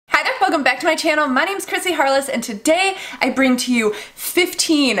welcome back to my channel. My name is Chrissy Harless and today I bring to you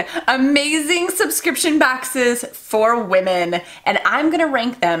 15 amazing subscription boxes for women, and I'm gonna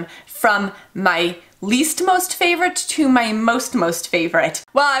rank them from my least most favorite to my most favorite.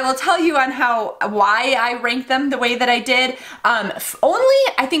 Well, I will tell you on why I rank them the way that I did. Only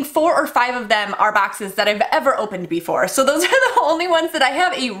I think 4 or 5 of them are boxes that I've ever opened before. So those are the only ones that I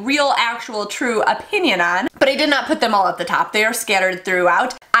have a real, actual, true opinion on. But I did not put them all at the top. They are scattered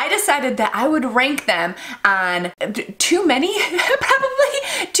throughout. I decided that I would rank them on too many,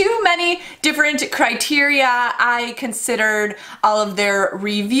 probably too many different criteria. I considered all of their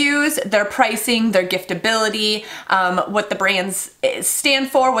reviews, their pricing, their giftability, what the brands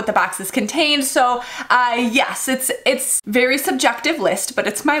stand for, what the boxes contain. So yes, it's very subjective list, but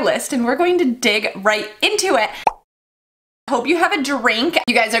it's my list and we're going to dig right into it. Hope you have a drink.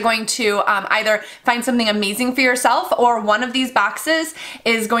 You guys are going to either find something amazing for yourself, or one of these boxes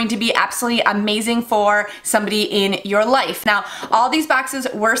is going to be absolutely amazing for somebody in your life. Now, all these boxes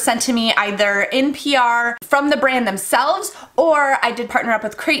were sent to me either in PR from the brand themselves, or I did partner up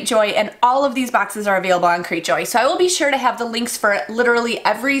with Cratejoy, and all of these boxes are available on Cratejoy. So I will be sure to have the links for literally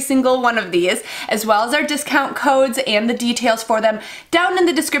every single one of these, as well as our discount codes and the details for them down in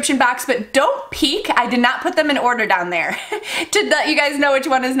the description box, but don't peek. I did not put them in order down there. To let you guys know which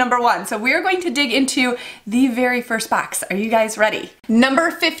one is number 1. So we're going to dig into the very first box. Are you guys ready?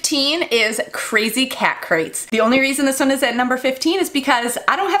 Number 15 is Crazy Cat Crates. The only reason this one is at number 15 is because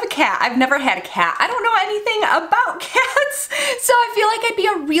I don't have a cat. I've never had a cat. I don't know anything about cats. So I feel like I'd be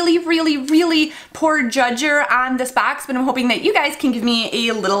a really poor judger on this box, but I'm hoping that you guys can give me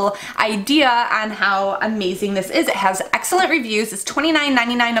a little idea on how amazing this is. It has excellent reviews. It's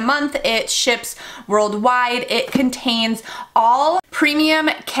 $29.99 a month. It ships worldwide. It contains all premium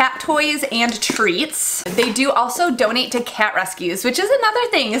cat toys and treats. They do also donate to cat rescues, which is another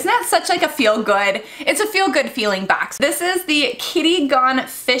thing. Isn't that such like a feel-good? It's a feel-good feeling box. This is the Kitty Gone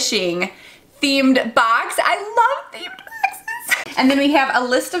Fishing themed box. I love themed boxes. And then we have a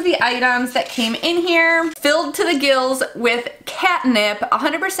list of the items that came in here, filled to the gills with catnip,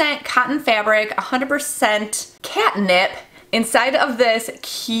 100% cotton fabric, 100% catnip, inside of this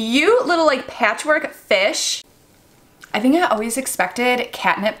cute little like patchwork fish. I think I always expected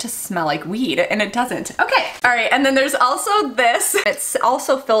catnip to smell like weed, and it doesn't. Okay, all right, and then there's also this. It's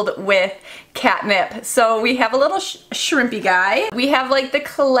also filled with catnip. So we have a little shrimpy guy. We have like the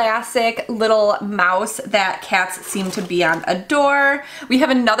classic little mouse that cats seem to be on adore. We have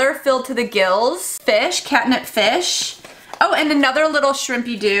another filled to the gills fish, catnip fish. Oh, and another little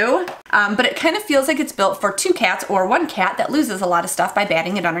shrimpy doo, but it kind of feels like it's built for 2 cats or 1 cat that loses a lot of stuff by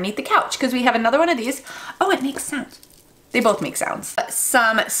batting it underneath the couch, because we have another one of these. Oh, it makes sounds. They both make sounds.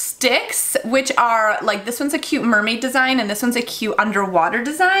 Some sticks, which are like, this one's a cute mermaid design and this one's a cute underwater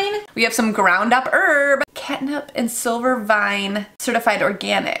design. We have some ground up herb, catnip and silver vine, certified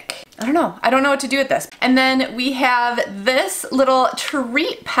organic. I don't know what to do with this. And then we have this little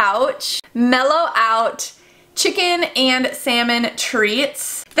treat pouch, mellow out chicken and salmon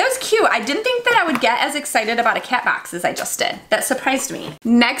treats. That was cute. I didn't think that I would get as excited about a cat box as I just did. That surprised me.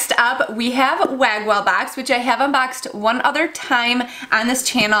 Next up, we have WAGWELL box, which I have unboxed one other time on this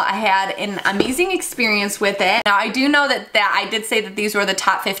channel. I had an amazing experience with it. Now, I do know that I did say that these were the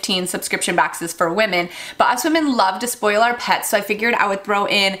top 15 subscription boxes for women, but us women love to spoil our pets, so I figured I would throw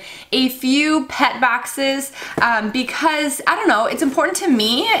in a few pet boxes because, I don't know, it's important to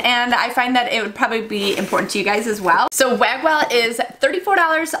me, and I find that it would probably be important to you guys as well. So WAGWELL is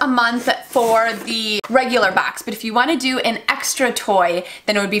 $34 a month for the regular box, but if you want to do an extra toy,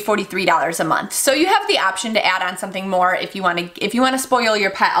 then it would be $43 a month. So you have the option to add on something more if you want to spoil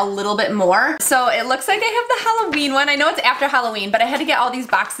your pet a little bit more. So it looks like I have the Halloween one. I know it's after Halloween, but I had to get all these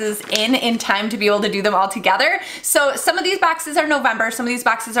boxes in time to be able to do them all together. So some of these boxes are November, some of these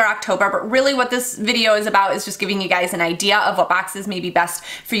boxes are October, but really what this video is about is just giving you guys an idea of what boxes may be best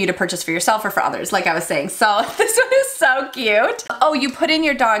for you to purchase for yourself or for others, like I was saying. So this one is so cute. Oh, you put in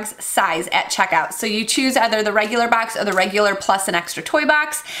your dog's size at checkout. So you choose either the regular box or the regular plus an extra toy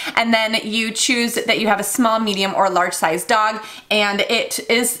box, and then you choose that you have a small, medium, or large size dog, and it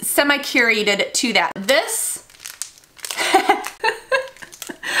is semi-curated to that. This,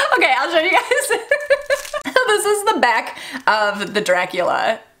 okay, I'll show you guys. This is the back of the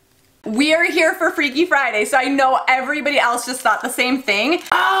Dracula. We are here for Freaky Friday, so I know everybody else just thought the same thing.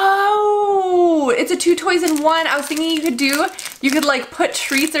 Oh, it's a 2 toys in 1. I was thinking you could like put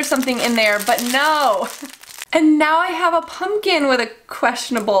treats or something in there, but no. And now I have a pumpkin with a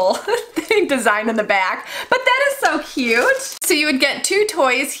questionable design in the back, but that is so cute. So you would get 2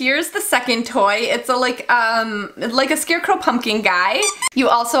 toys. Here's the second toy. It's a like a scarecrow pumpkin guy. You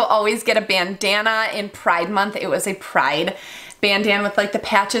also always get a bandana in Pride Month. It was a Pride bandana with like the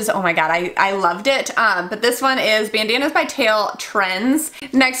patches. Oh my god, I loved it. But this one is Bandanas by Tail Trends.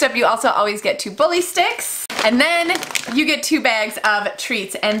 Next up, you also always get 2 bully sticks. And then you get 2 bags of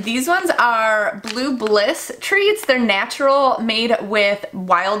treats, and these ones are Blue Bliss treats. They're natural, made with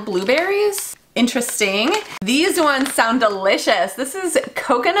wild blueberries. Interesting. These ones sound delicious. This is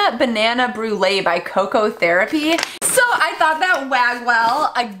Coconut Banana Brulee by Cocoa Therapy. So I thought that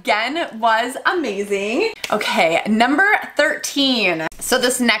WAGWELL again was amazing. Okay, number 13. So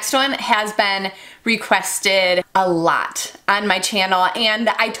this next one has been requested a lot on my channel, and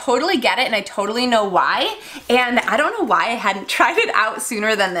I totally get it and I totally know why, and I don't know why I hadn't tried it out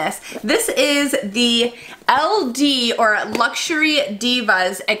sooner than this. This is the LD or Luxury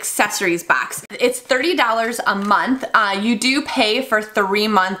Divas accessories box. It's $30 a month. You do pay for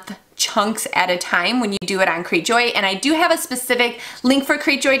 3-month chunks at a time when you do it on Cratejoy, and I do have a specific link for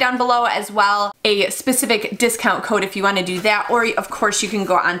Cratejoy down below, as well a specific discount code if you want to do that, or of course you can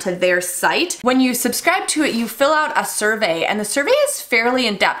go onto their site. When you subscribe to it, you fill out a survey, and the survey is fairly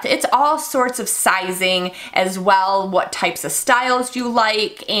in-depth. It's all sorts of sizing as well, what types of styles you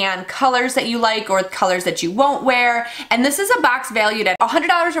like and colors that you like or colors that you won't wear, and this is a box valued at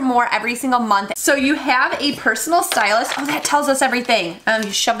 $100 or more every single month. So you have a personal stylist. Oh, that tells us everything.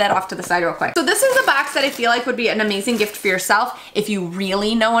 You shove that off to the side real quick. So this is a box that I feel like would be an amazing gift for yourself if you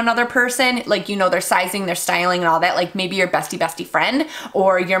really know another person, like you know their sizing, their styling and all that, like maybe your bestie friend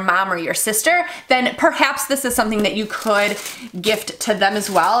or your mom or your sister, then perhaps this is something that you could gift to them as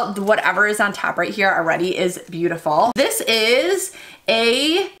well. Whatever is on top right here already is beautiful. This is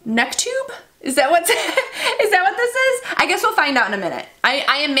a neck tube. Is that what this is? I guess we'll find out in a minute.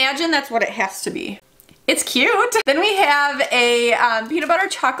 I imagine that's what it has to be. It's cute. Then we have a peanut butter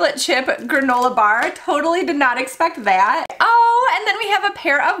chocolate chip granola bar. Totally did not expect that. Oh, and then we have a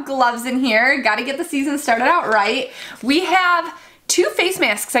pair of gloves in here. Gotta get the season started out right. We have 2 face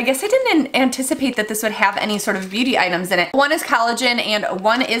masks. I guess I didn't anticipate that this would have any sort of beauty items in it. One is collagen and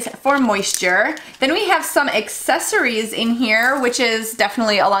one is for moisture. Then we have some accessories in here, which is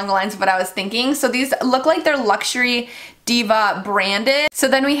definitely along the lines of what I was thinking. So these look like they're Luxury Diva branded. So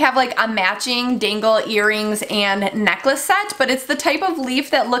then we have like a matching dangle earrings and necklace set, but it's the type of leaf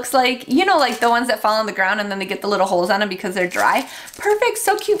that looks like, you know, like the ones that fall on the ground and then they get the little holes on them because they're dry. Perfect,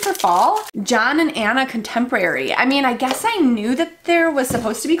 so cute for fall. John and Anna Contemporary. I mean, I guess I knew that there was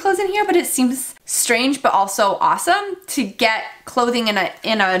supposed to be clothes in here, but it seems strange but also awesome to get clothing in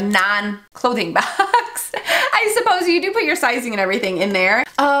a non-clothing box. I suppose you do put your sizing and everything in there.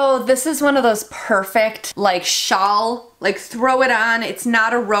 Oh, this is one of those perfect like shawl, like throw it on. It's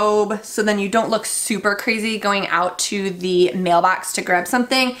not a robe, so then you don't look super crazy going out to the mailbox to grab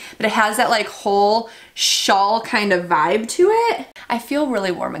something, but it has that like whole shawl kind of vibe to it. I feel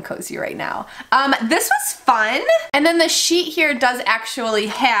really warm and cozy right now. This was fun. And then the sheet here does actually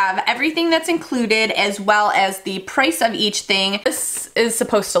have everything that's included as well as the price of each thing. This is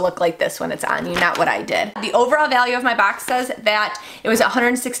supposed to look like this when it's on you, not what I did. The overall value of my box says that it was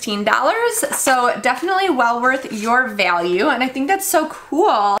 $116, so definitely well worth your value, and I think that's so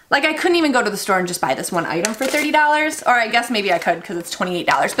cool. Like I couldn't even go to the store and just buy this one item for $30, or I guess maybe I could because it's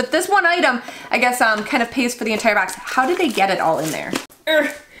 $28, but this one item I guess kind of pays for the entire box. How did they get it all in there?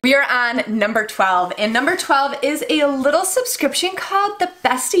 We are on number 12, and number 12 is a little subscription called the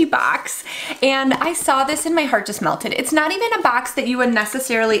Bestie box, and I saw this and my heart just melted. It's not even a box that you would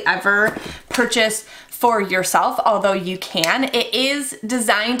necessarily ever purchase for yourself, although you can. It is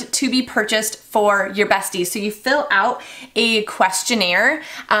designed to be purchased for your besties. So you fill out a questionnaire,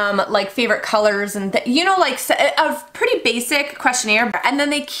 like favorite colors and you know, like a pretty basic questionnaire, and then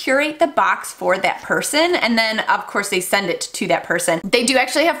they curate the box for that person, and then of course they send it to that person. They do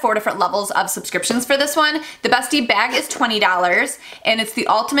actually have 4 different levels of subscriptions for this one. The Bestie bag is $20, and it's the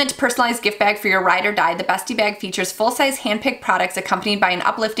ultimate personalized gift bag for your ride or die. The Bestie bag features full-size hand-picked products accompanied by an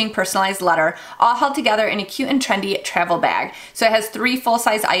uplifting personalized letter, all held together in a cute and trendy travel bag. So it has 3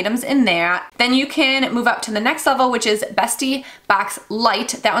 full-size items in there. Then you can move up to the next level, which is Bestie Box Light.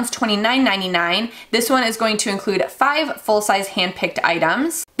 That one's $29.99. This one is going to include 5 full-size hand-picked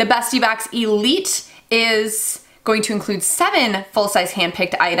items. The Bestie Box Elite is going to include 7 full-size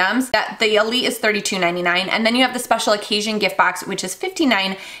hand-picked items. The Elite is $32.99, and then you have the special occasion gift box, which is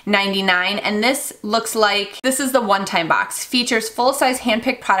 $59.99, and this looks like this is the one-time box. Features full-size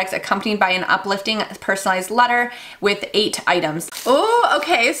hand-picked products accompanied by an uplifting personalized letter with 8 items. Oh,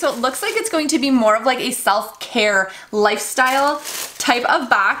 okay, so it looks like it's going to be more of like a self-care lifestyle type of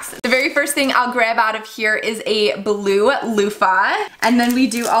box. The very first thing I'll grab out of here is a blue loofah, and then we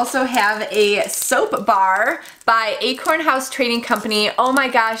do also have a soap bar by Acorn House Trading Company. Oh my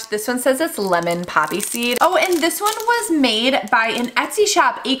gosh, this one says it's lemon poppy seed. Oh, and this one was made by an Etsy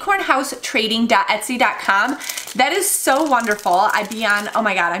shop, acornhousetrading.etsy.com. That is so wonderful. Oh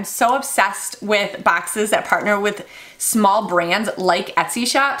my god, I'm so obsessed with boxes that partner with small brands like Etsy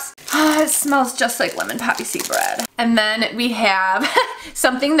shops. It smells just like lemon poppy seed bread. And then we have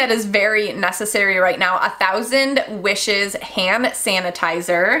something that is very necessary right now, 1,000 Wishes hand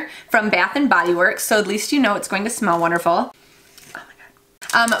sanitizer from Bath & Body Works, so at least you know it's going to smell wonderful. Oh my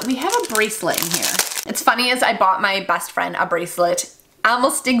god. We have a bracelet in here. It's funny as I bought my best friend a bracelet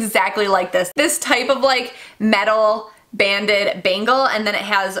almost exactly like this. This type of like metal banded bangle, and then it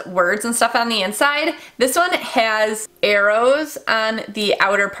has words and stuff on the inside. This one has arrows on the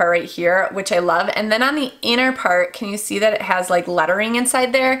outer part right here, which I love, and then on the inner part, can you see that it has like lettering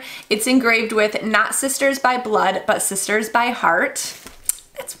inside there? It's engraved with not sisters by blood, but sisters by heart.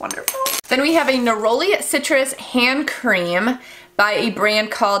 It's wonderful. Then we have a Neroli Citrus hand cream by a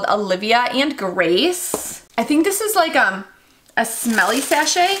brand called Olivia and Grace. I think this is like a smelly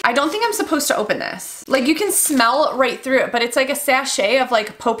sachet. I don't think I'm supposed to open this. Like, you can smell right through it, but it's like a sachet of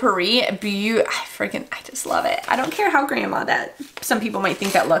like potpourri. I just love it. I don't care how grandma that some people might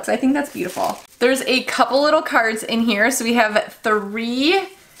think that looks. I think that's beautiful. There's a couple little cards in here. So we have three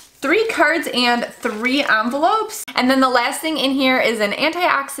cards and 3 envelopes. And then the last thing in here is an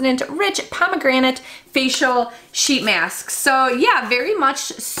antioxidant rich pomegranate facial sheet mask. So yeah, very much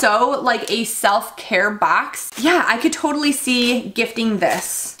so like a self-care box. Yeah, I could totally see gifting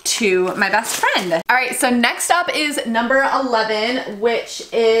this to my best friend. All right, so next up is number 11, which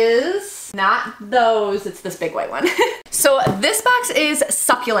is not those, it's this big white one. So this box is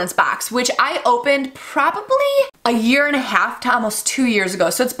Succulents box, which I opened probably a year and a half to almost 2 years ago.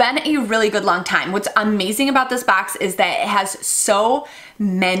 So it's been a really good long time. What's amazing about this box is that it has so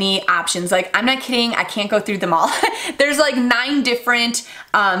many options. Like, I'm not kidding, I can't go through them all. There's like 9 different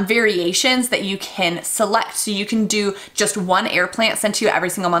variations that you can select. So you can do just one air plant sent to you every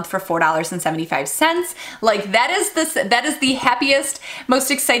single month for $4.75. Like, that is the happiest, most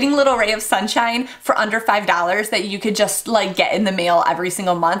exciting little ray of sunshine for under $5 that you could just like get in the mail every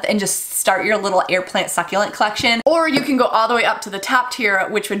single month and just start your little air plant succulent collection. Or you can go all the way up to the top tier,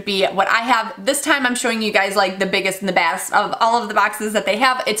 which would be what I have. This time I'm showing you guys like the biggest and the baddest of all of the boxes that they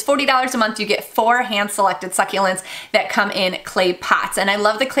have. It's $40 a month. You get 4 hand-selected succulents that come in clay pots. And I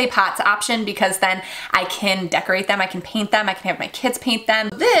love the clay pots option because then I can decorate them, I can paint them, I can have my kids paint them.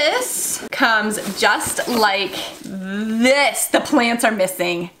 This comes just like this. The plants are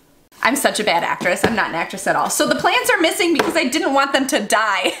missing. I'm such a bad actress. I'm not an actress at all. So the plants are missing because I didn't want them to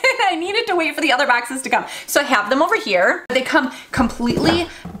die. I needed to wait for the other boxes to come. So I have them over here. They come completely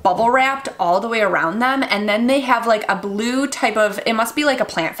bubble wrapped all the way around them. And then they have like a blue type of, it must be like a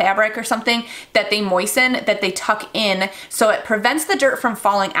plant fabric or something that they moisten, that they tuck in. So it prevents the dirt from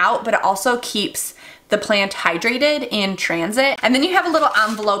falling out, but it also keeps the plant hydrated in transit. And then you have a little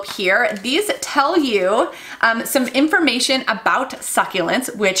envelope here. These tell you some information about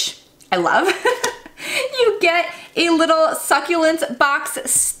succulents, which I love. You get a little succulents box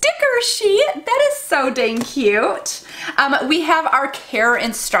sticker sheet. That is so dang cute. We have our care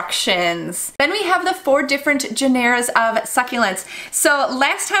instructions. Then we have the 4 different generas of succulents. So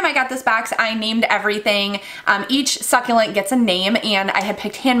last time I got this box, I named everything. Each succulent gets a name, and I had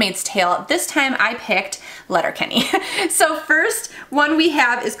picked Handmaid's Tale. This time I picked Letterkenny. So first one we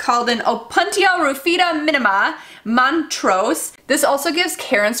have is called an Opuntia rufida minima Montrose. This also gives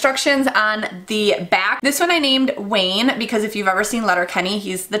care instructions on the back. This one I named Wayne because if you've ever seen Letterkenny,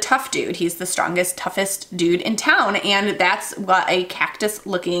 he's the tough dude. He's the strongest, toughest dude in town, and that's what a cactus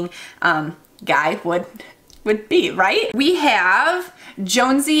looking guy would be, right? We have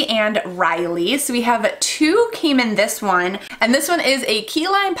Jonesy and Riley. So we have 2 came in this one, and this one is a key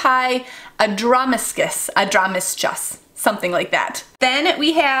lime pie adromiscus, something like that. Then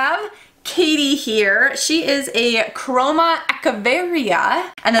we have Katie here. She is a Chroma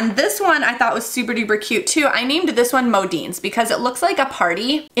Echeveria. And then this one I thought was super duper cute too. I named this one Modine's because it looks like a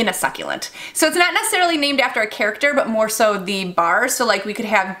party in a succulent. So it's not necessarily named after a character, but more so the bar. So like we could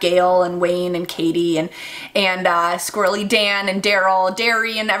have Gail and Wayne and Katie and Squirrely Dan and Daryl,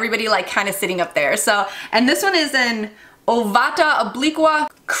 Derry, and everybody like kind of sitting up there. So, and this one is in Ovata Obliqua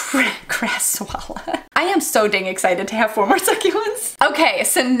Craswala. I am so dang excited to have 4 more succulents. Okay,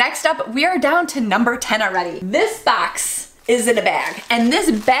 so next up, we are down to number 10 already. This box is in a bag, and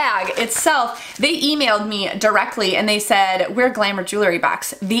this bag itself, they emailed me directly and they said, we're Glamour Jewelry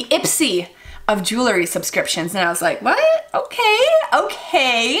Box, the Ipsy of jewelry subscriptions. And I was like, what? Okay.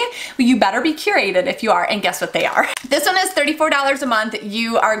 Well, you better be curated if you are, and guess what they are. This one is $34 a month.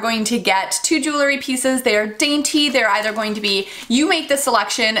 You are going to get 2 jewelry pieces. They are dainty. They're either going to be, you make the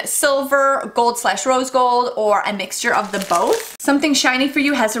selection, silver, gold/rose gold, or a mixture of the both. Something shiny for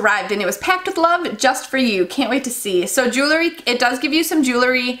you has arrived, and it was packed with love just for you. Can't wait to see. So jewelry, it does give you some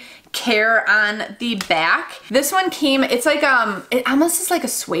jewelry care on the back. This one came, it's like, it almost is like a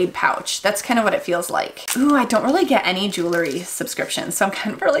suede pouch. That's kind of what it feels like. Ooh, I don't really get any jewelry subscriptions, so I'm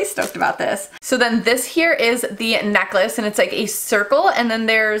kind of really stoked about this. So then this here is the necklace, and it's like a circle, and then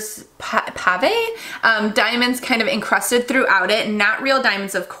there's pave, diamonds kind of encrusted throughout it. Not real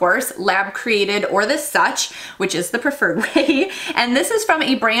diamonds, of course, lab created or the such, which is the preferred way. And this is from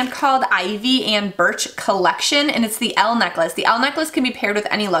a brand called Ivy and Birch Collection, and it's the L necklace. The L necklace can be paired with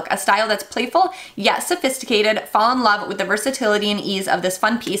any look, a style that's playful yet sophisticated. Fall in love with the versatility and ease of this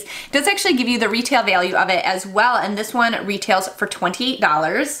fun piece. It does actually give you the retail value of it as well, and this one retails for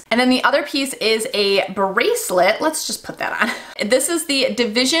 $28. And then the other piece is a bracelet. Let's just put that on. This is the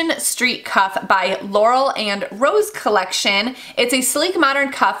Division Street Cuff by Laurel and Rose Collection. It's a sleek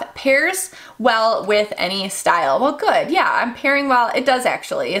modern cuff, pairs well with any style. Well, good. Yeah, I'm pairing well. It does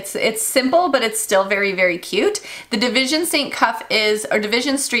actually. It's simple, but it's still very, very cute. The Division Street Cuff is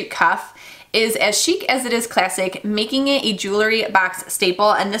as chic as it is classic, making it a jewelry box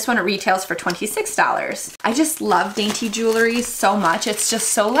staple, and this one retails for $26. I just love dainty jewelry so much. It's just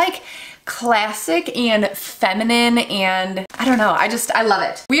so like classic and feminine, and I don't know, I love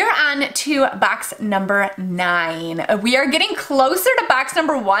it. We are on to box number 9. We are getting closer to box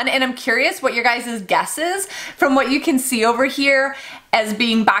number 1, and I'm curious what your guys' guesses from what you can see over here as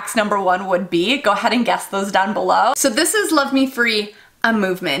being box number 1 would be. Go ahead and guess those down below. So this is Love Me Free, a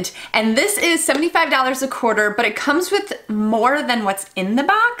movement, and this is $75 a quarter, but it comes with more than what's in the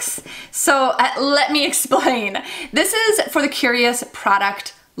box. So let me explain. This is for the curious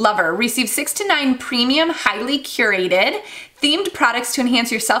product lover. Receive 6 to 9 premium, highly curated, themed products to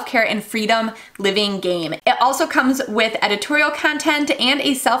enhance your self-care and freedom living game. It also comes with editorial content and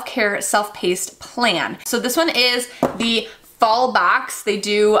a self-care, self-paced plan. So this one is the fall box. They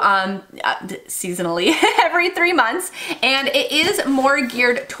do seasonally every 3 months, and it is more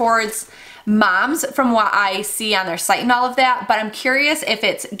geared towards moms from what I see on their site and all of that, but I'm curious if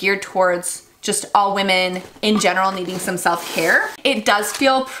it's geared towards just all women in general needing some self-care. It does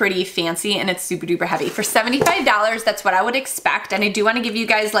feel pretty fancy, and it's super duper heavy. For $75, that's what I would expect, and I do want to give you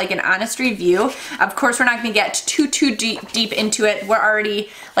guys like an honest review. Of course, we're not going to get too deep into it. We're already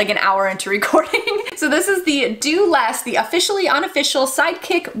like an hour into recording. So this is the Do Less, the officially unofficial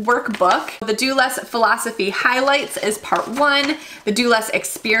sidekick workbook. The Do Less philosophy highlights is part 1, the Do Less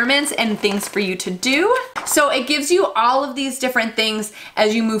experiments and things for you to do. So it gives you all of these different things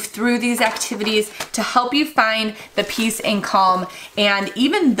as you move through these activities to help you find the peace and calm. And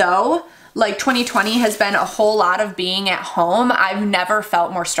even though like 2020 has been a whole lot of being at home, I've never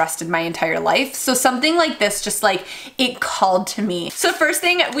felt more stressed in my entire life. So something like this, just like it called to me. So first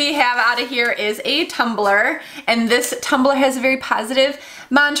thing we have out of here is a tumbler, and this tumbler has a very positive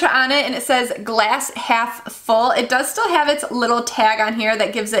mantra on it, and it says glass half full. It does still have its little tag on here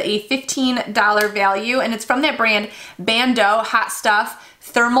that gives it a $15 value, and it's from that brand Bando Hot Stuff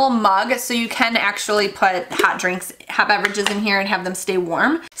thermal mug, so you can actually put hot drinks, hot beverages in here and have them stay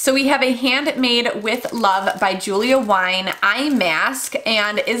warm. So we have a Handmade with Love by Julia Wine eye mask,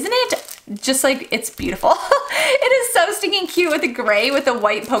 and isn't it just like, it's beautiful. It is so stinking cute with the gray with the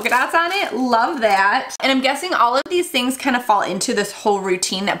white polka dots on it. Love that. And I'm guessing all of these things kind of fall into this whole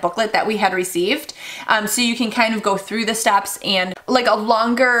routine, that booklet that we had received. So you can kind of go through the steps and like a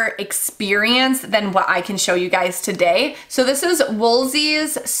longer experience than what I can show you guys today. So this is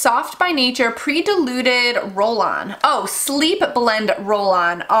Woolsey's Soft by Nature Pre-Diluted Roll-On. Oh, Sleep Blend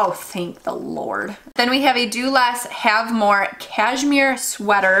Roll-On. Oh, thank the Lord. Then we have a Do Less, Have More cashmere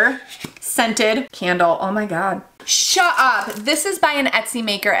sweater, scented candle. Oh my God. Shut up. This is by an Etsy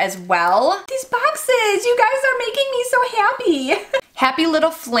maker as well. These boxes, you guys are making me so happy. Happy Little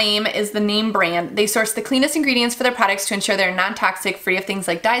Flame is the name brand. They source the cleanest ingredients for their products to ensure they're non-toxic, free of things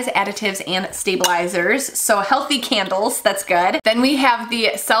like dyes, additives, and stabilizers. So healthy candles, that's good. Then we have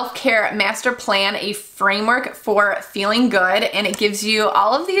the Self-Care Master Plan, a framework for feeling good, and it gives you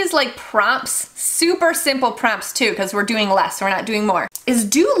all of these like prompts, super simple prompts too, because we're doing less, we're not doing more. Is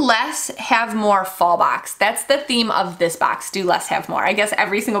do less, have more fall box. That's the theme of this box, do less, have more. I guess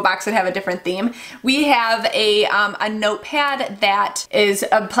every single box would have a different theme. We have a notepad that is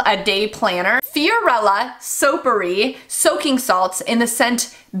a day planner. Fiorella Soapery Soaking Salts in the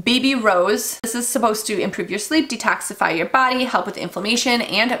scent Baby Rose. This is supposed to improve your sleep, detoxify your body, help with inflammation,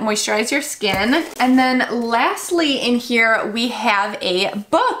 and moisturize your skin. And then lastly in here we have a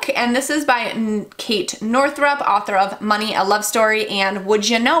book, and this is by Kate Northrup, author of Money, A Love Story, and Would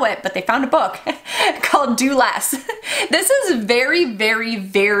You Know It, but they found a book called Do Less. This is very, very,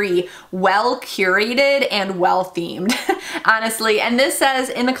 very well curated and well themed, honestly. And this says,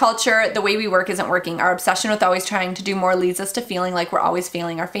 in the culture, the way we work isn't working. Our obsession with always trying to do more leads us to feeling like we're always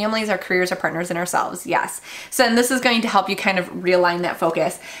failing our families, our careers, our partners, and ourselves. Yes. So and this is going to help you kind of realign that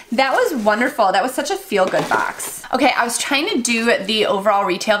focus. That was wonderful. That was such a feel-good box. Okay, I was trying to do the overall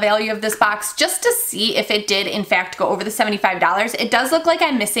retail value of this box just to see if it did in fact go over the $75. It does look like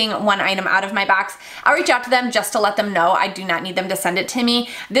I'm missing one item out of my box. I'll reach out to them just to let them know. I do not need them to send it to me.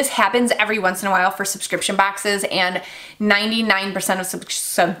 This happens every once in a while for subscription boxes, and 99%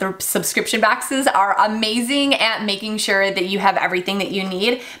 of subscription boxes are amazing at making sure that you have everything that you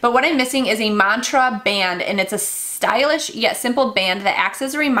need. But what I'm missing is a mantra band, and it's a stylish yet simple band that acts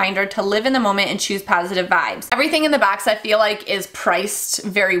as a reminder to live in the moment and choose positive vibes. Everything in the box I feel like is priced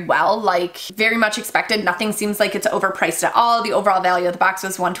very well, like very much expected. Nothing seems like it's overpriced at all. The overall value of the box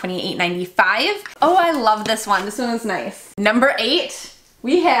was $128.95. Oh, I love this one. This one is nice. Number 8.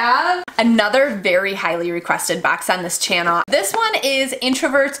 We have another very highly requested box on this channel. This one is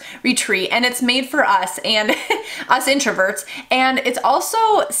Introverts Retreat, and it's made for us and us introverts, and it's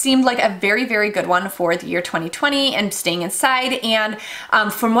also seemed like a very, very good one for the year 2020 and staying inside. And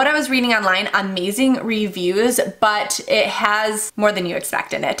from what I was reading online, amazing reviews, but it has more than you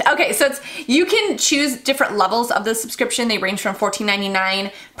expect in it. Okay, so you can choose different levels of the subscription. They range from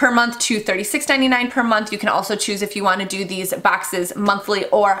 $14.99 per month to $36.99 per month. You can also choose if you want to do these boxes monthly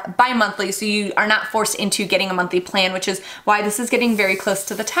or bi-monthly, so you are not forced into getting a monthly plan, which is why this is getting very close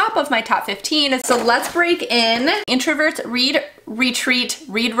to the top of my top 15. So let's break in. Introverts Read, Retreat,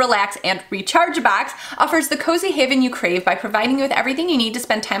 Read, Relax, and Recharge box offers the cozy haven you crave by providing you with everything you need to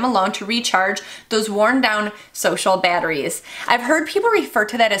spend time alone to recharge those worn down social batteries. I've heard people refer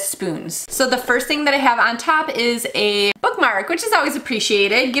to that as spoons. So the first thing that I have on top is a bookmark, which is always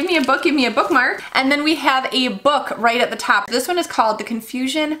appreciated. Give me a book, give me a bookmark. And then we have a book right at the top. This one is called The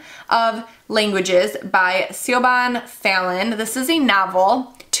Confusion of Languages by Siobhan Fallon. This is a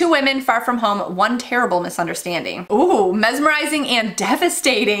novel. 2 women far from home, one terrible misunderstanding. Ooh, mesmerizing and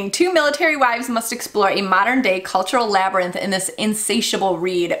devastating. 2 military wives must explore a modern day cultural labyrinth in this insatiable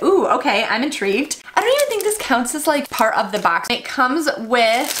read. Ooh, okay, I'm intrigued. I don't even think this counts as like part of the box. It comes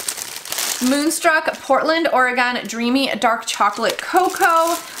with Moonstruck Portland, Oregon Dreamy Dark Chocolate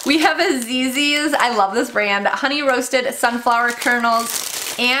Cocoa. We have Aziz's, I love this brand, honey roasted sunflower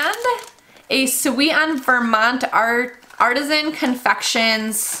kernels, and a Sweet on Vermont Artisan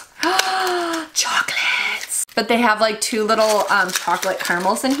Confections chocolates. But they have like 2 little chocolate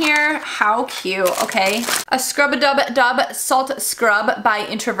caramels in here. How cute, okay. A Scrub-a-Dub Salt Scrub by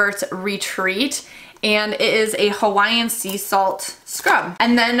Introverts Retreat. And it is a Hawaiian sea salt scrub.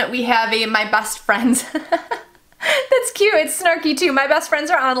 And then we have a My Best Friends. That's cute, it's snarky too. My best friends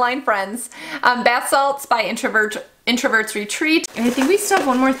are online friends. Bath salts by Introverts Retreat. And I think we still have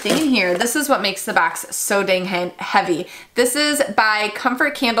one more thing in here. This is what makes the box so dang heavy. This is by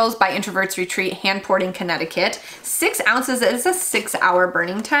Comfort Candles by Introverts Retreat, hand poured in Connecticut. 6 ounces, it is a 6-hour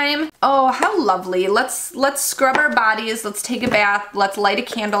burning time. Oh, how lovely. Let's scrub our bodies, let's take a bath, let's light a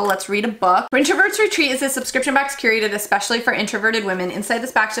candle, let's read a book. Introverts Retreat is a subscription box curated especially for introverted women. Inside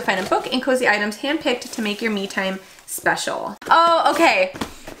this box you'll find a book and cozy items handpicked to make your me time special. Oh, okay.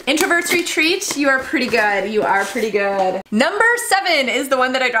 Introverts Retreat, you are pretty good. You are pretty good. Number 7 is the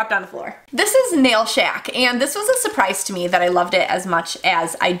one that I dropped on the floor. This is Nail Shack, and this was a surprise to me that I loved it as much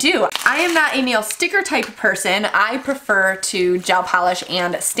as I do. I am not a nail sticker type of person. I prefer to gel polish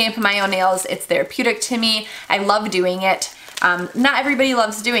and stamp my own nails. It's therapeutic to me. I love doing it. Not everybody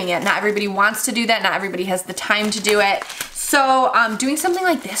loves doing it. Not everybody wants to do that. Not everybody has the time to do it. So doing something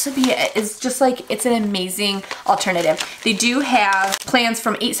like this would be, is just like, it's an amazing alternative. They do have plans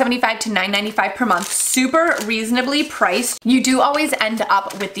from $8.75 to $9.95 per month, super reasonably priced. You do always end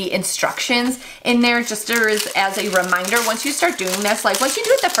up with the instructions in there, just as a reminder. Once you start doing this, like once you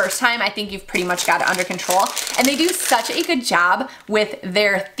do it the first time, I think you've pretty much got it under control. And they do such a good job with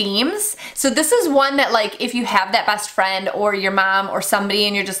their themes. So this is one that, like, if you have that best friend or your mom or somebody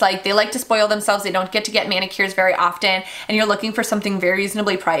and you're just like, they like to spoil themselves, they don't get to get manicures very often, and you're looking for something very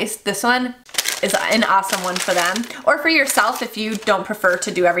reasonably priced, this one is an awesome one for them. Or for yourself if you don't prefer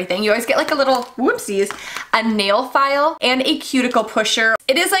to do everything. You always get like a little, whoopsies, a nail file and a cuticle pusher.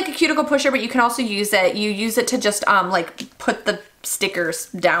 It is like a cuticle pusher, but you can also use it. You use it to just like put the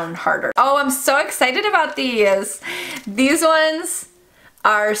stickers down harder. Oh, I'm so excited about these. These ones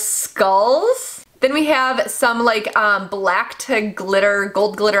are skulls. Then we have some like black to glitter,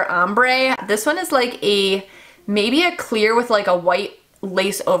 gold glitter ombre. This one is like maybe a clear with like a white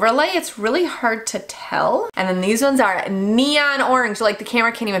lace overlay. It's really hard to tell. And then these ones are neon orange. Like the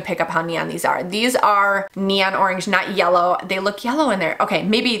camera can't even pick up how neon these are. These are neon orange, not yellow. They look yellow in there. Okay,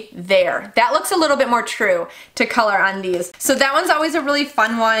 maybe there. That looks a little bit more true to color on these. So that one's always a really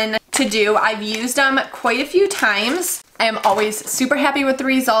fun one to do. I've used them quite a few times. I am always super happy with the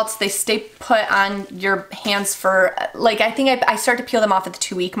results. They stay put on your hands for, like, I think I start to peel them off at the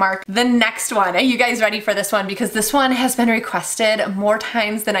 2-week mark. The next one, are you guys ready for this one? Because this one has been requested more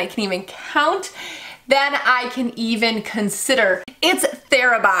times than I can even count, than I can even consider. It's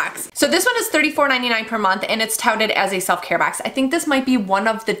THERABOX. So this one is $34.99 per month and it's touted as a self-care box. I think this might be one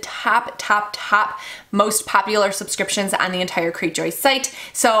of the top most popular subscriptions on the entire Cratejoy site.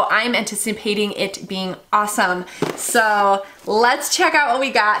 So I'm anticipating it being awesome. So let's check out what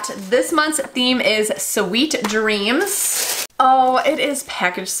we got. This month's theme is Sweet Dreams. Oh, it is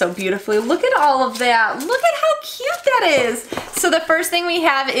packaged so beautifully. Look at all of that. Look at how cute that is. So the first thing we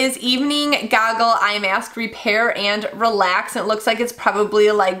have is Evening Goggle Eye Mask Repair and Relax. It looks like it's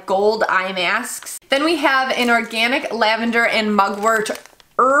probably like gold eye masks. Then we have an organic lavender and mugwort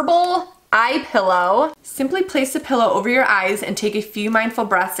herbal eye pillow. Simply place the pillow over your eyes and take a few mindful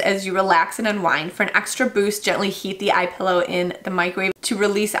breaths as you relax and unwind. For an extra boost, gently heat the eye pillow in the microwave to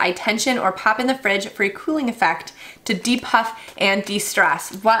release eye tension or pop in the fridge for a cooling effect to depuff and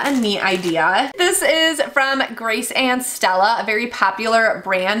de-stress. What a neat idea. This is from Grace and Stella, a very popular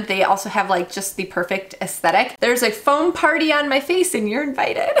brand. They also have like just the perfect aesthetic. There's a foam party on my face and you're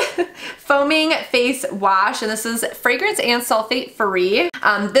invited. Foaming face wash, and this is fragrance and sulfate free.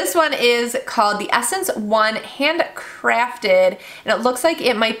 This one is called the Essence One Handcrafted, and it looks like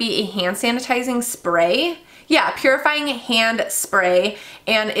it might be a hand sanitizing spray. Yeah, purifying hand spray,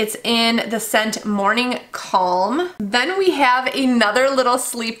 and it's in the scent Morning Calm. Then we have another little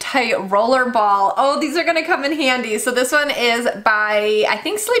Sleep Tight roller ball. Oh, these are gonna come in handy. So this one is by, I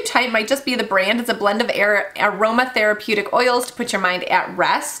think Sleep Tight might just be the brand. It's a blend of aromatherapeutic oils to put your mind at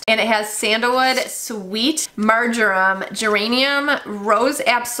rest. And it has sandalwood, sweet, marjoram, geranium, rose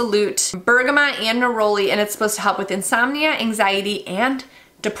absolute, bergamot, and neroli, and it's supposed to help with insomnia, anxiety, and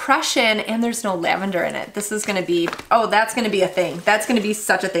depression, and there's no lavender in it. This is gonna be, oh, that's gonna be a thing. That's gonna be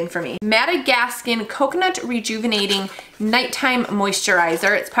such a thing for me. Madagascan Coconut Rejuvenating Nighttime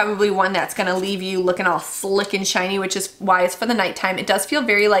Moisturizer. It's probably one that's gonna leave you looking all slick and shiny, which is why it's for the nighttime. It does feel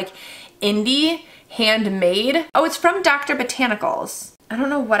very like indie, handmade. Oh, it's from Dr. Botanicals. I don't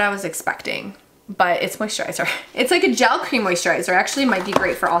know what I was expecting, but it's moisturizer. It's like a gel cream moisturizer. Actually might be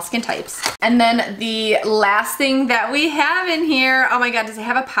great for all skin types. And then the last thing that we have in here, oh my God, does it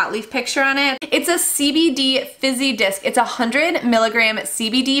have a pot leaf picture on it? It's a CBD fizzy disc. It's a 100 milligram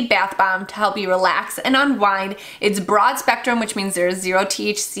CBD bath bomb to help you relax and unwind. It's broad spectrum, which means there's 0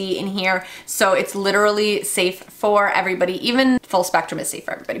 THC in here. So it's literally safe for everybody. Even full spectrum is safe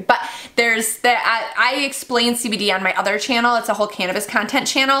for everybody. But there's that, I explain CBD on my other channel. It's a whole cannabis content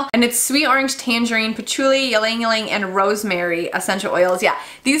channel. And it's sweet orange, tangerine, patchouli, ylang ylang, and rosemary essential oils. Yeah,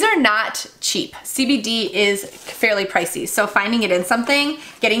 these are not cheap. CBD is fairly pricey. So finding it in something,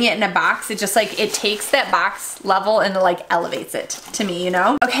 getting it in a box, it just like, it takes that box level and like elevates it to me, you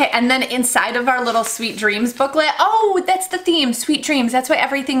know? Okay, and then inside of our little Sweet Dreams booklet, oh, that's the theme, Sweet Dreams. That's why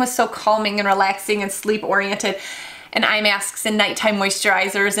everything was so calming and relaxing and sleep oriented, and eye masks and nighttime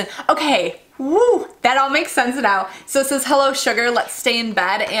moisturizers, and okay, woo, that all makes sense now. So it says, hello sugar, let's stay in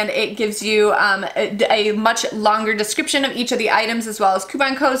bed, and it gives you a much longer description of each of the items as well as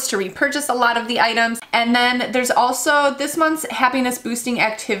coupon codes to repurchase a lot of the items. And then there's also, this month's happiness boosting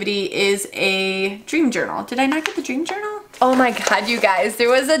activity is a dream journal. Did I not get the dream journal? Oh my god, you guys, there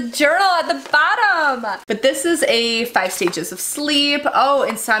was a journal at the bottom. But this is a 5 stages of sleep. Oh,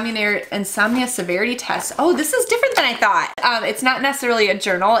 insomnia severity test. Oh, this is different than I thought. It's not necessarily a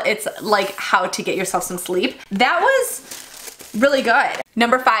journal. It's like how to get yourself some sleep. That was really good.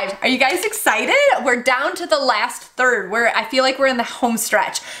 Number 5, are you guys excited? We're down to the last third where I feel like we're in the home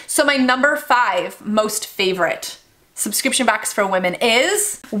stretch. So my number 5 most favorite subscription box for women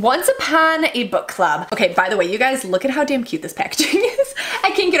is Once Upon a Book Club. Okay, by the way, you guys, look at how damn cute this packaging is.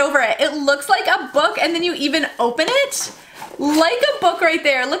 I can't get over it. It looks like a book and then you even open it like a book right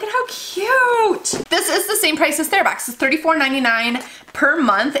there. Look at how cute. This is the same price as THERABOX. It's $34.99 per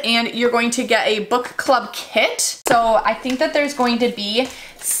month and you're going to get a book club kit. So I think that there's going to be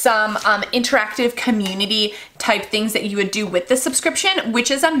some interactive community type things that you would do with the subscription, which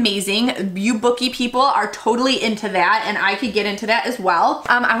is amazing. You bookie people are totally into that and I could get into that as well.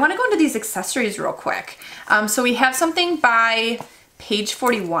 I wanna go into these accessories real quick. So we have something by page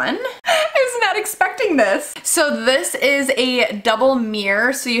 41. I was not expecting this. So this is a double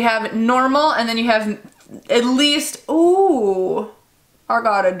mirror. So you have normal and then you have at least, ooh, I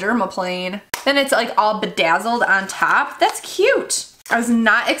got a dermaplane. Then it's like all bedazzled on top. That's cute. I was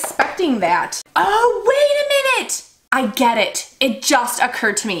not expecting that. Oh, wait a minute. I get it. It just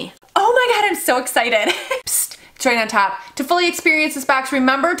occurred to me. Oh my God, I'm so excited. Psst, it's right on top. To fully experience this box,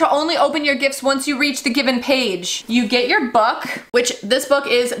 remember to only open your gifts once you reach the given page. You get your book, which this book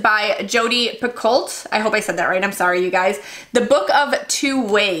is by Jodi Picoult. I hope I said that right. I'm sorry, you guys. The Book of Two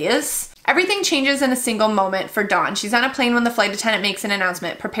Ways. Everything changes in a single moment for Dawn. She's on a plane when the flight attendant makes an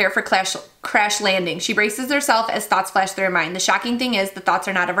announcement. Prepare for crash landing. She braces herself as thoughts flash through her mind. The shocking thing is the thoughts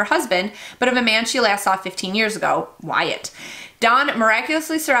are not of her husband, but of a man she last saw 15 years ago, Wyatt. Dawn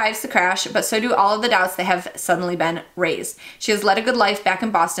miraculously survives the crash, but so do all of the doubts that have suddenly been raised. She has led a good life back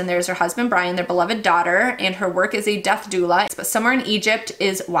in Boston. There's her husband, Brian, their beloved daughter, and her work as a death doula. But somewhere in Egypt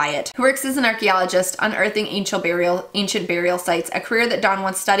is Wyatt, who works as an archaeologist, unearthing ancient burial sites, a career that Dawn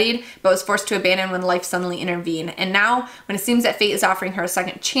once studied, but was forced to abandon when life suddenly intervened. And now, when it seems that fate is offering her a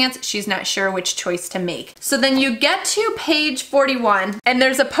second chance, she's not sure which choice to make. So then you get to page 41, and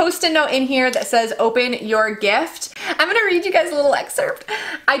there's a post-it note in here that says, open your gift. I'm gonna read you guys a little excerpt.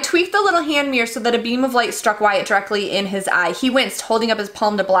 I tweaked the little hand mirror so that a beam of light struck Wyatt directly in his eye. He winced, holding up his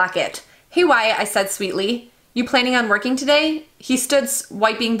palm to block it. Hey Wyatt, I said sweetly. You planning on working today? He stood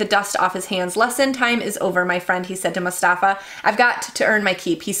wiping the dust off his hands. Lesson time is over, my friend, he said to Mustafa. I've got to earn my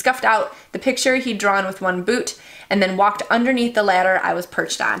keep. He scuffed out the picture he'd drawn with one boot and then walked underneath the ladder I was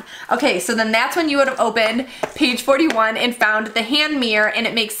perched on. Okay, so then that's when you would have opened page 41 and found the hand mirror, and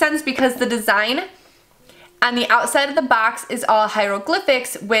it makes sense because the design on the outside of the box is all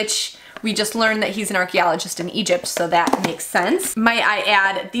hieroglyphics, which we just learned that he's an archaeologist in Egypt, so that makes sense. Might I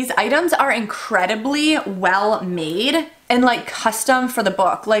add, these items are incredibly well made and like custom for the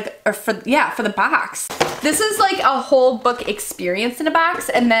book, for the box. This is like a whole book experience in a box,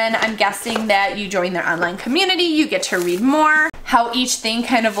 and then I'm guessing that you join their online community, you get to read more, how each thing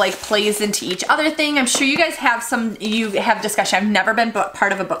kind of like plays into each other thing. I'm sure you guys have discussion. I've never been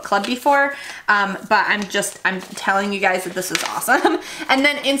part of a book club before, but I'm telling you guys that this is awesome. And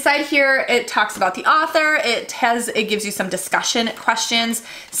then inside here, it talks about the author. It gives you some discussion questions,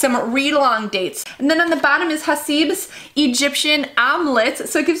 some read-along dates. And then on the bottom is Hasib's Egyptian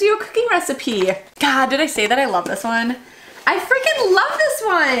omelets. So it gives you a cooking recipe. God, did I say that I love this one? I freaking love this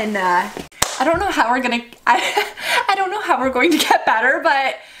one. I don't know how I don't know how we're going to get better,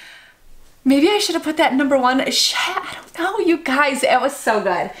 but maybe I should have put that number 1. Shit, I don't know, you guys, it was so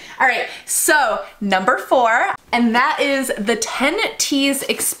good. All right, so number 4, and that is the 10 Teas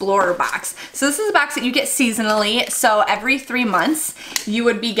Explorer box. So this is a box that you get seasonally. So every 3 months, you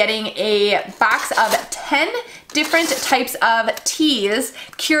would be getting a box of 10 different types of teas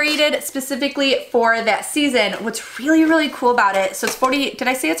curated specifically for that season. What's really, really cool about it, so it's did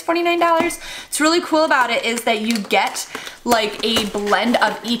I say it's $49? What's really cool about it is that you get like a blend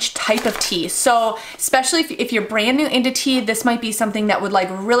of each type of tea. So especially if you're brand new into tea, this might be something that would like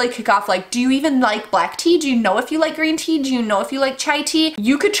really kick off, like, do you even like black tea? Do you know if you like green tea? Do you know if you like chai tea?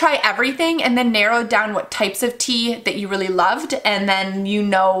 You could try everything and then narrow down what types of tea that you really loved, and then you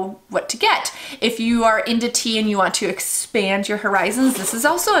know what to get. If you are into tea and you want to expand your horizons, this is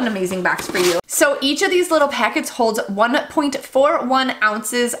also an amazing box for you. So each of these little packets holds 1.41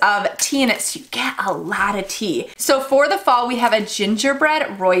 ounces of tea in it, so you get a lot of tea. So for the fall, we have a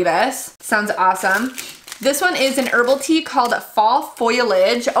gingerbread rooibos. Sounds awesome. This one is an herbal tea called Fall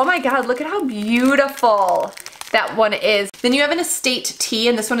Foliage. Oh my God, look at how beautiful that one is. Then you have an estate tea,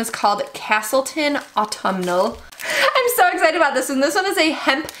 and this one is called Castleton Autumnal. I'm so excited about this one. This one is a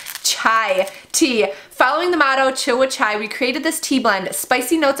hemp chai tea. Following the motto, chill with chai, we created this tea blend.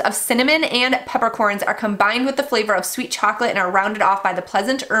 Spicy notes of cinnamon and peppercorns are combined with the flavor of sweet chocolate and are rounded off by the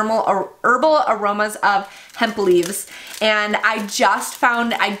pleasant herbal aromas of hemp leaves. And I just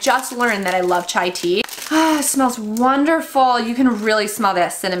learned that I love chai tea. Ah, it smells wonderful. You can really smell that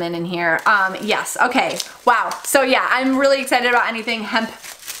cinnamon in here. Yes, okay, wow. So yeah, I'm really excited about anything hemp,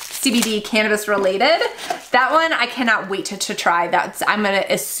 CBD, cannabis related. That one I cannot wait to try. I'm gonna,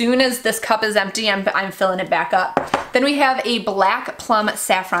 as soon as this cup is empty, I'm filling it back up. Then we have a black plum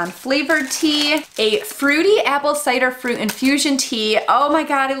saffron flavored tea, a fruity apple cider fruit infusion tea. Oh my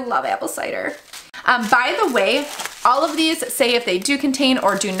God, I love apple cider. By the way, all of these say if they do contain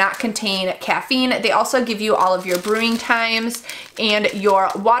or do not contain caffeine. They also give you all of your brewing times and your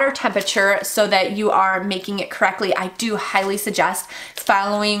water temperature so that you are making it correctly. I do highly suggest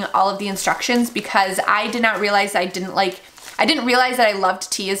following all of the instructions because I did not realize I didn't realize that I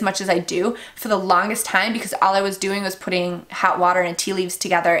loved tea as much as I do for the longest time because all I was doing was putting hot water and tea leaves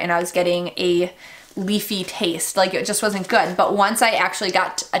together and I was getting a leafy taste. Like it just wasn't good. But once I actually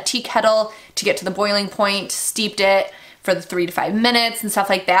got a tea kettle to get to the boiling point, steeped it for the 3 to 5 minutes and stuff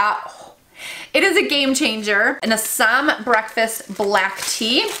like that, it is a game changer. An Assam breakfast black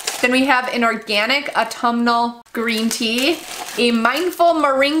tea. Then we have an organic autumnal green tea, a mindful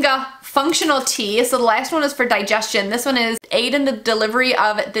moringa functional tea. So the last one is for digestion. This one is aid in the delivery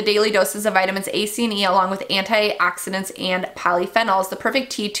of the daily doses of vitamins A, C, and E along with antioxidants and polyphenols. The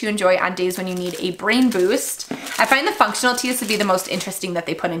perfect tea to enjoy on days when you need a brain boost. I find the functional teas to be the most interesting that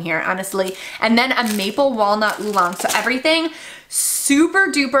they put in here, honestly. And then a maple walnut oolong. So everything super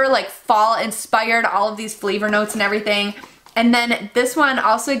duper like fall inspired, all of these flavor notes and everything. And then this one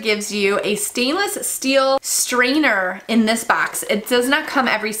also gives you a stainless steel strainer in this box. It does not come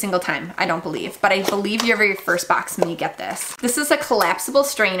every single time, I don't believe, but I believe your very first box when you get this. This is a collapsible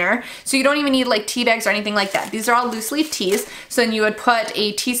strainer, so you don't even need like tea bags or anything like that. These are all loose leaf teas, so then you would put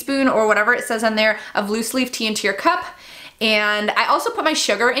a teaspoon or whatever it says on there of loose leaf tea into your cup. And I also put my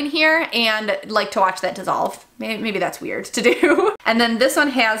sugar in here and like to watch that dissolve. Maybe that's weird to do. And then this one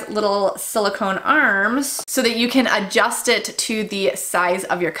has little silicone arms so that you can adjust it to the size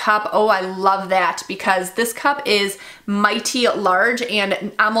of your cup. Oh, I love that because this cup is mighty large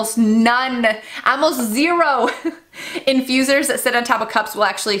and almost zero infusers that sit on top of cups will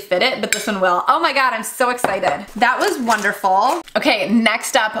actually fit it, but this one will. Oh my God, I'm so excited. That was wonderful. Okay,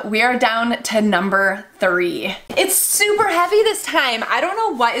 next up, we are down to number 3. It's super heavy this time. I don't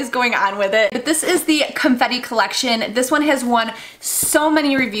know what is going on with it, but this is the Confetti collection. This one has won so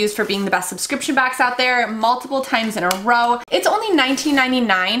many reviews for being the best subscription box out there multiple times in a row. It's only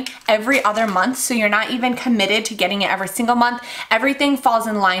 $19.99 every other month, so you're not even committed to getting it every single month. Everything falls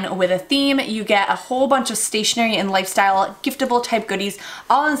in line with a theme. You get a whole bunch of stationery and lifestyle giftable type goodies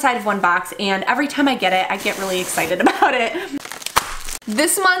all inside of one box, and every time I get it, I get really excited about it.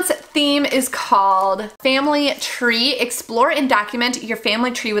 This month's theme is called Family Tree. Explore and document your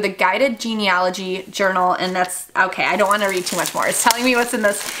family tree with a guided genealogy journal. And that's, okay, I don't want to read too much more. It's telling me what's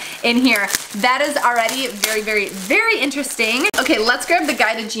in here. That is already very, very, very interesting. Okay, let's grab the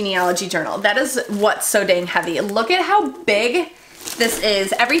guided genealogy journal. That is what's so dang heavy. Look at how big this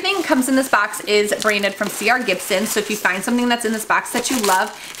is. Everything comes in this box is branded from C.R. Gibson, so if you find something that's in this box that you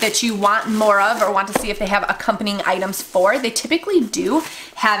love, that you want more of, or want to see if they have accompanying items for, they typically do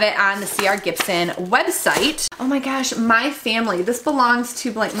have it on the C.R. Gibson website. Oh my gosh, my family. This belongs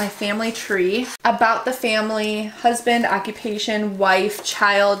to like my family tree. About the family, husband, occupation, wife,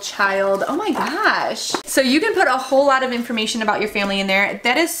 child. Oh my gosh. So you can put a whole lot of information about your family in there.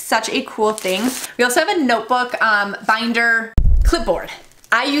 That is such a cool thing. We also have a notebook, binder, clipboard.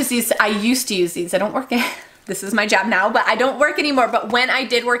 I used to use these. I don't work in, this is my job now, but I don't work anymore. But when I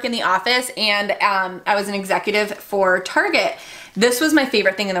did work in the office and I was an executive for Target, this was my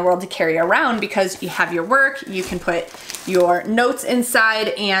favorite thing in the world to carry around because you have your work, you can put your notes inside,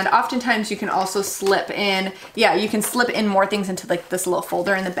 and oftentimes you can also slip in, yeah, you can slip in more things into like this little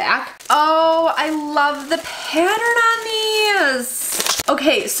folder in the back. Oh, I love the pattern on these.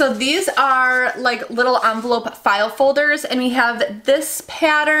 Okay, so these are like little envelope file folders, and we have this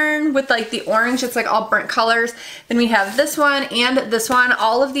pattern with like the orange, it's like all burnt colors. Then we have this one and this one.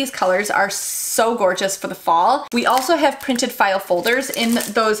 All of these colors are so gorgeous for the fall. We also have printed file folders in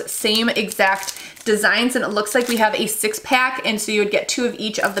those same exact designs, and it looks like we have a 6-pack, and so you would get 2 of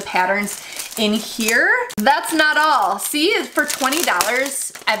each of the patterns in here. That's not all. See, for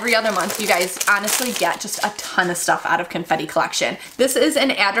 $20 every other month, you guys honestly get just a ton of stuff out of Confetti collection. This is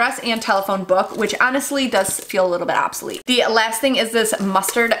an address and telephone book, which honestly does feel a little bit obsolete. The last thing is this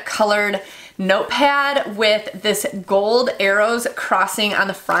mustard colored notepad with this gold arrows crossing on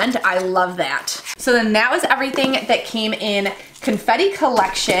the front. I love that. So then that was everything that came in confetti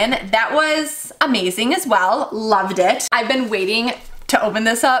collection. That was amazing as well. Loved it. I've been waiting to open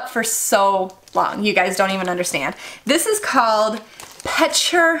this up for so long. You guys don't even understand. This is called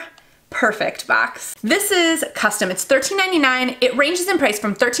PETTURE Perfect box. This is custom. It's $13.99. It ranges in price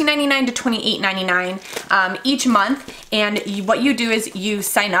from $13.99 to $28.99 each month. And what you do is you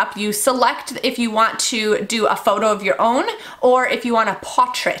sign up. You select if you want to do a photo of your own or if you want a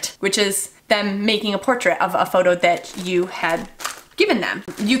portrait, which is them making a portrait of a photo that you had given them.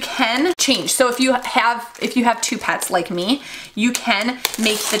 You can change. So if you have two pets like me, you can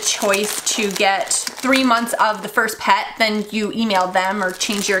make the choice to get 3 months of the first pet, then you email them or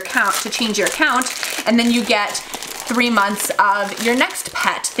change your account to change your account, and then you get 3 months of your next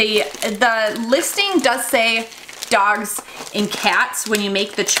pet. The listing does say dogs and cats when you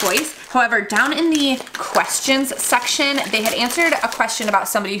make the choice. However, down in the questions section, they had answered a question about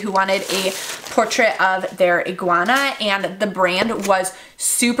somebody who wanted a portrait of their iguana, and the brand was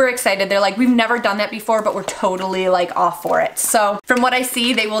super excited. They're like, we've never done that before, but we're totally like all for it. So from what I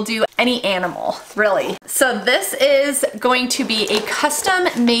see, they will do any animal, really. So this is going to be a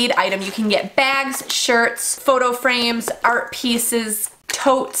custom made item. You can get bags, shirts, photo frames, art pieces,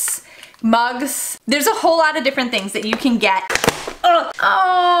 totes, mugs. There's a whole lot of different things that you can get. Ugh.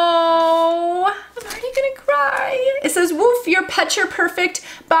 Oh, I'm already gonna cry. It says, woof, your PETTURE Perfect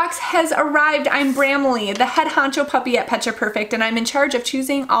box has arrived. I'm Bramley, the head honcho puppy at PETTURE Perfect, and I'm in charge of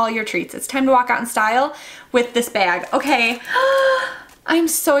choosing all your treats. It's time to walk out in style with this bag. Okay. I'm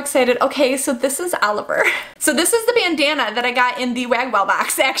so excited. Okay, so this is Oliver. So this is the bandana that I got in the WAGWELL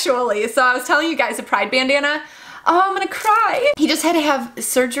box, actually. So I was telling you guys a Pride bandana. Oh, I'm gonna cry. He just had to have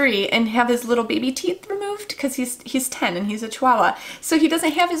surgery and have his little baby teeth removed because he's 10 and he's a Chihuahua. So he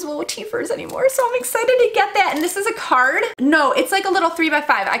doesn't have his little teethers anymore. So I'm excited to get that. And this is a card. No, it's like a little 3x5.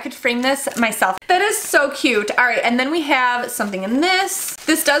 I could frame this myself. That is so cute. All right, and then we have something in this.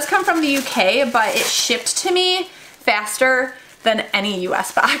 This does come from the UK, but it shipped to me faster than any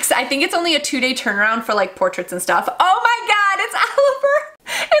US box. I think it's only a 2-day turnaround for like portraits and stuff. Oh my God, it's Oliver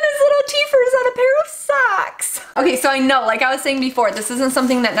and his little teethers on a pair of socks. Okay, so I know, like I was saying before, this isn't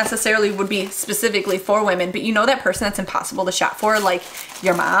something that necessarily would be specifically for women, but you know that person that's impossible to shop for, like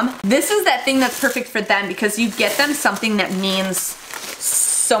your mom? This is that thing that's perfect for them because you get them something that means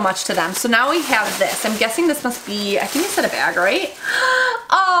so much to them. So now we have this. I'm guessing this must be, I think it's in a bag, right?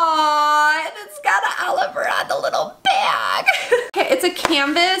 Aww, and it's got an Oliver on the little bag. Okay, it's a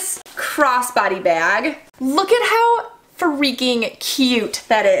canvas crossbody bag. Look at how freaking cute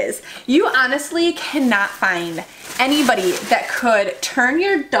that is. You honestly cannot find anybody that could turn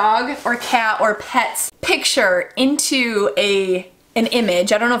your dog or cat or pet's picture into an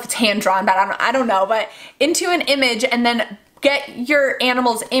image. I don't know if it's hand drawn, but I don't know, but into an image and then get your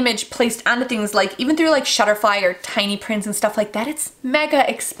animal's image placed onto things like, even through like Shutterfly or Tiny Prints and stuff like that. It's mega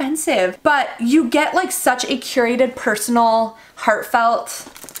expensive, but you get like such a curated, personal, heartfelt,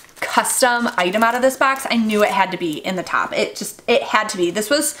 custom item out of this box. I knew it had to be in the top. It had to be. That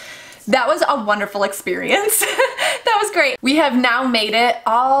was a wonderful experience. That was great. We have now made it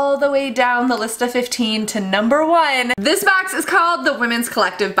all the way down the list of 15 to number 1. This box is called the Women's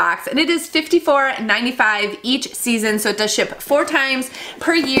Collective box, and it is $54.95 each season, so it does ship 4 times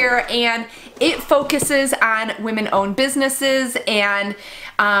per year, and it focuses on women-owned businesses and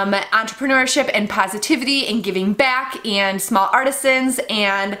entrepreneurship and positivity and giving back and small artisans,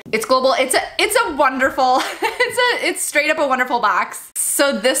 and it's global. It's a wonderful, it's straight up a wonderful box.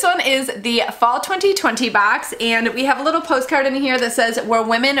 So this one is the Fall 2020 box, and we have a little postcard in here that says, where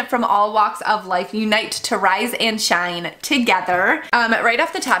women from all walks of life unite to rise and shine together. Right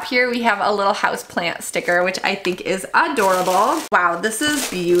off the top here, we have a little house plant sticker, which I think is adorable. Wow, this is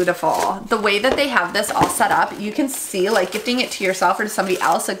beautiful. The way that they have this all set up, you can see like gifting it to yourself or to somebody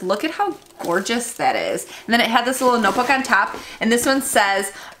else. Like, look at how gorgeous that is. And then it had this little notebook on top, and this one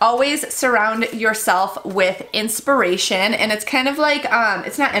says, always surround yourself with inspiration. And it's kind of like,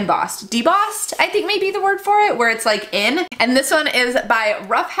 it's not embossed, debossed, I think may be the word for it, where it's like in. And this one is by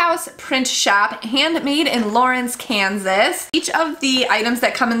Rough House Print Shop, handmade in Lawrence, Kansas. Each of the items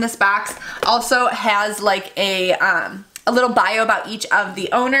that come in this box also has like a little bio about each of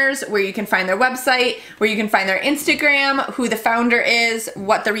the owners, where you can find their website, where you can find their Instagram, who the founder is,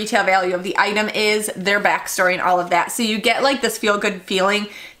 what the retail value of the item is, their backstory, and all of that. So you get like this feel-good feeling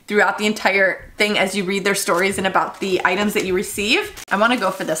throughout the entire thing as you read their stories and about the items that you receive. I want to go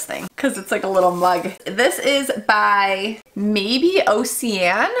for this thing because it's like a little mug. This is by maybe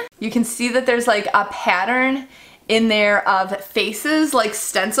Ocean. You can see that there's like a pattern in there of faces, like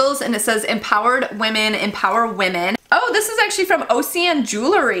stencils, and it says empowered women, empower women. Oh, this is actually from Ocean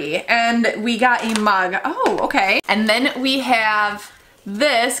Jewelry, and we got a mug. Oh, okay. And then we have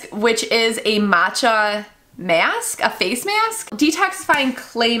this, which is a matcha mask, a face mask. Detoxifying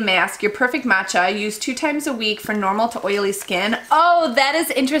clay mask, your perfect matcha, used 2 times a week for normal to oily skin. Oh, that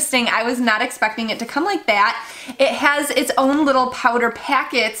is interesting. I was not expecting it to come like that. It has its own little powder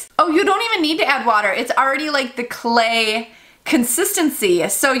packets. Oh, you don't even need to add water. It's already like the clay consistency.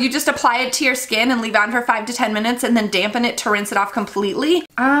 So you just apply it to your skin and leave on for 5 to 10 minutes and then dampen it to rinse it off completely.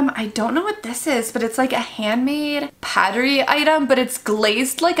 I don't know what this is, but it's like a handmade pottery item, but it's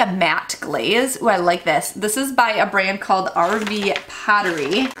glazed like a matte glaze. Ooh, I like this. This is by a brand called RV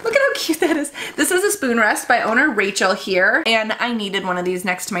Pottery. Look at how cute that is. This is a spoon rest by owner Rachel here, and I needed one of these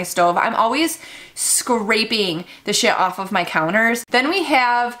next to my stove. I'm always scraping the shit off of my counters. Then we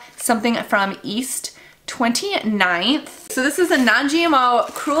have something from East 29th. So this is a non-GMO,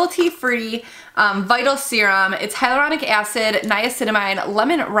 cruelty-free vital serum. It's hyaluronic acid, niacinamide,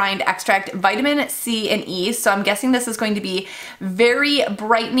 lemon rind extract, vitamin C and E. So I'm guessing this is going to be very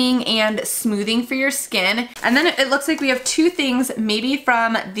brightening and smoothing for your skin. And then it looks like we have 2 things maybe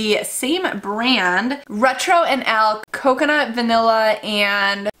from the same brand. Retro and L, coconut, vanilla,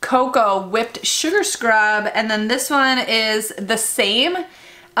 and cocoa whipped sugar scrub. And then this one is the same,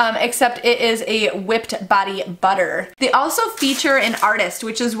 except it is a whipped body butter. They also feature an artist,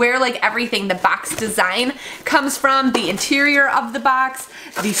 which is where like everything, the box design comes from, the interior of the box,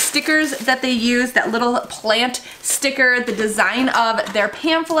 the stickers that they use, that little plant sticker, the design of their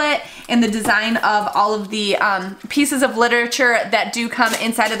pamphlet, and the design of all of the pieces of literature that do come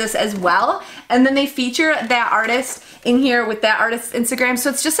inside of this as well. And then they feature that artist in here with that artist's Instagram. So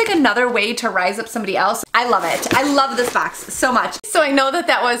it's just like another way to rise up somebody else. I love it. I love this box so much. So I know that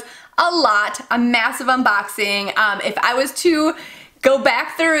that was a lot, a massive unboxing. If I was to go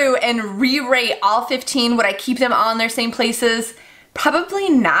back through and re-rate all 15, would I keep them all in their same places? Probably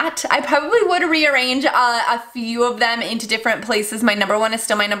not. I probably would rearrange a few of them into different places. My number 1 is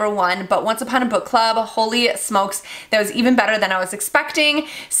still my number 1, but Once Upon a Book Club, holy smokes, that was even better than I was expecting.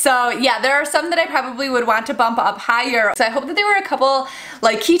 So yeah, there are some that I probably would want to bump up higher. So I hope that there were a couple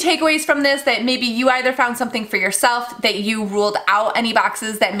like key takeaways from this, that maybe you either found something for yourself, that you ruled out any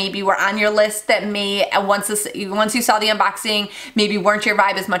boxes that maybe were on your list that may, once you saw the unboxing, maybe weren't your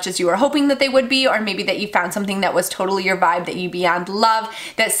vibe as much as you were hoping that they would be, or maybe that you found something that was totally your vibe that you beyond love,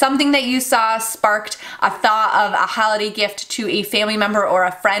 that something that you saw sparked a thought of a holiday gift to a family member or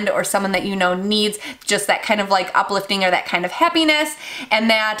a friend or someone that you know needs just that kind of like uplifting or that kind of happiness,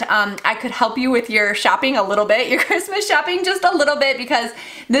 and that I could help you with your shopping a little bit, your Christmas shopping just a little bit, because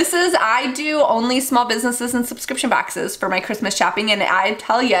I do only small businesses and subscription boxes for my Christmas shopping, and I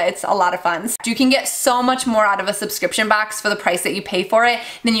tell you, it's a lot of fun. You can get so much more out of a subscription box for the price that you pay for it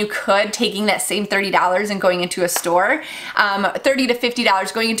than you could taking that same $30 and going into a store. $30 to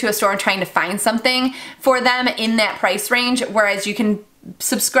 $50 going into a store and trying to find something for them in that price range, whereas you can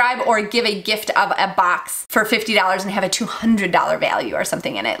subscribe or give a gift of a box for $50 and have a $200 value or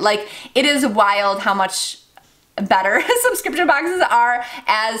something in it. Like, it is wild how much better subscription boxes are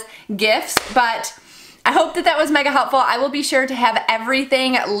as gifts, but I hope that that was mega helpful. I will be sure to have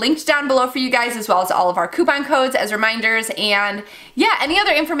everything linked down below for you guys, as well as all of our coupon codes as reminders, and yeah, any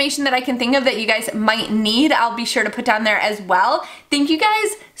other information that I can think of that you guys might need, I'll be sure to put down there as well. Thank you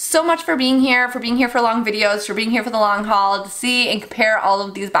guys so much for being here for long videos, for being here for the long haul, to see and compare all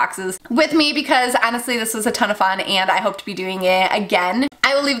of these boxes with me, because honestly this was a ton of fun and I hope to be doing it again.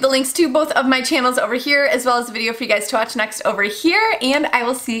 I will leave the links to both of my channels over here, as well as a video for you guys to watch next over here, and I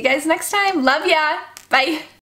will see you guys next time. Love ya! Bye!